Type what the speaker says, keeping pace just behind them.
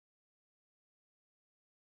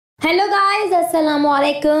Hello guys,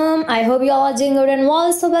 Assalamualaikum. I hope you all are doing good and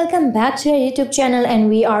well. So welcome back to our YouTube channel and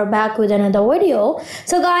we are back with another video.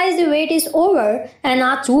 So guys, the wait is over and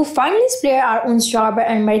our two finalist players are Ons Jabeur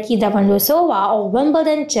and Marketa Vondrousova of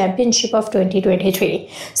Wimbledon Championship of 2023.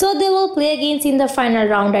 So they will play against in the final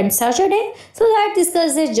round on Saturday. So let's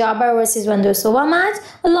discuss the Jabeur versus Vondrousova match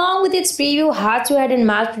along with its preview, head-to-head and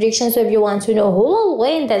match predictions. So if you want to know who will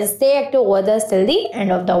win, then stay active with us till the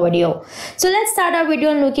end of the video. So let's start our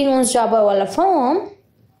video looking Ons Jabeur wala form.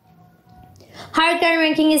 Her current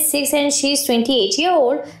ranking is 6 and she is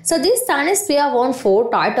 28-year-old. So this tennis player won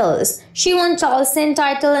 4 titles. She won Charleston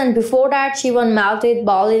title and before that she won Madrid,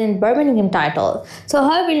 Berlin and Birmingham title. So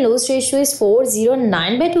her win-lose ratio is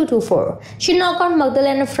 4-0-9 by 2-4. She knocked out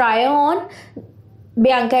Magdalena Fryer on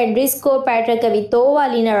Bianca Andreescu, Petra Kvitova,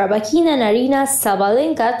 Alina Rybakina and Aryna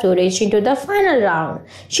Sabalenka to reach into the final round.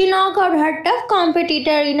 She knocked out her tough competitor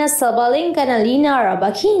Aryna Sabalenka and Alina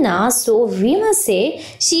Rybakina, so we must say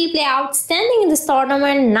she played outstanding in this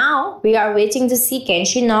tournament. Now we are waiting to see can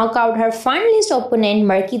she knock out her finalist opponent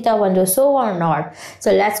Marketa Vondrousova or not.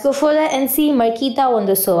 So let's go further and see Marketa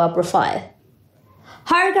Vondrousova profile.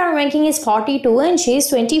 Her current ranking is 42 and she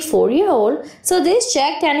is 24-year-old. So this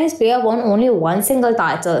Czech tennis player won only one single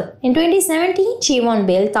title. In 2017, she won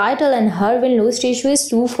Bale title and her win-lose ratio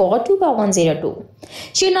is 2-4-2 by 1-0-2.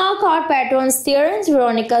 She knocked out Petron Stierens,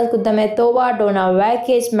 Veronika Kudametova, Donna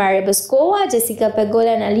Vekic, Maria Baskova, Jessica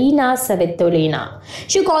Pegula and Alina Savitolina.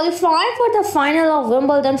 She qualified for the final of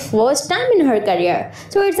Wimbledon first time in her career.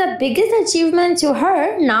 So it's the biggest achievement to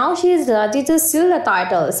her. Now she is ready to seal the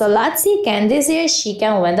title. So let's see can this year she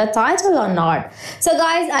can win the title or not. So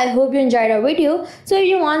guys, I hope you enjoyed our video. So if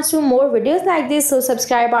you want to more videos like this, so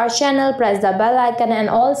subscribe our channel, press the bell icon and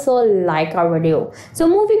also like our video. So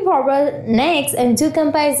moving forward next and do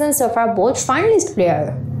comparisons of our both finalist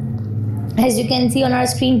player. As you can see on our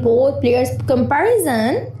screen, both players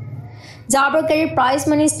comparison. Jabeur career prize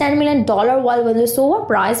money is $10 million while Vondrousova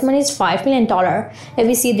prize money is $5 million. If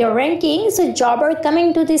we see their ranking, so Jabeur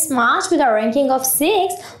coming to this match with a ranking of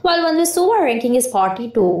 6 while Vondrousova ranking is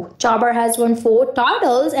 42. Jabeur has won 4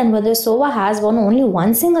 titles and Vondrousova has won only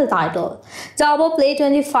one single title. Jabeur played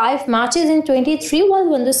 25 matches in 23 while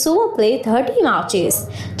Vondrousova played 30 matches.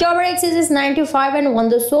 Jabeur access is 95 and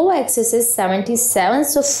Vondrousova access is 77.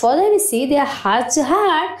 So further we see their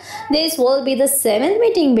head-to-head. This will be the 7th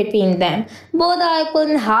meeting between them. Both are equal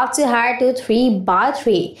in head-to-head to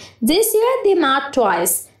 3-3. This year they met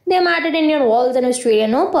twice. They met at Indian Wells and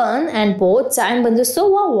Australian Open and both time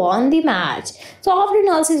Vondrousova won the match. So after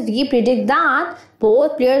analysis we predict that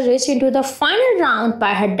both players reach into the final round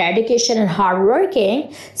by her dedication and hard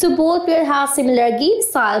working. So both players have similar game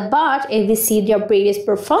style, but if we see their previous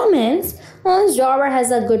performance, Ons Jabeur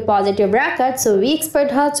has a good positive record, so we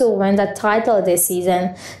expect her to win the title this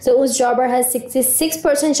season. So Ons Jabeur has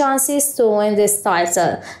 66% chances to win this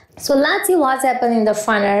title. So let's see what's happening in the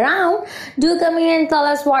final round. Do come in and tell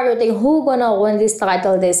us what you think who gonna win this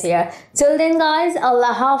title this year. Till then guys,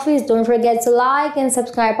 Allah Hafiz. Don't forget to like and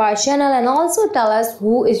subscribe our channel and also tell us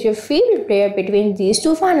who is your favorite player between these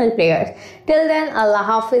two final players. Till then, Allah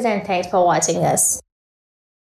Hafiz and thanks for watching us.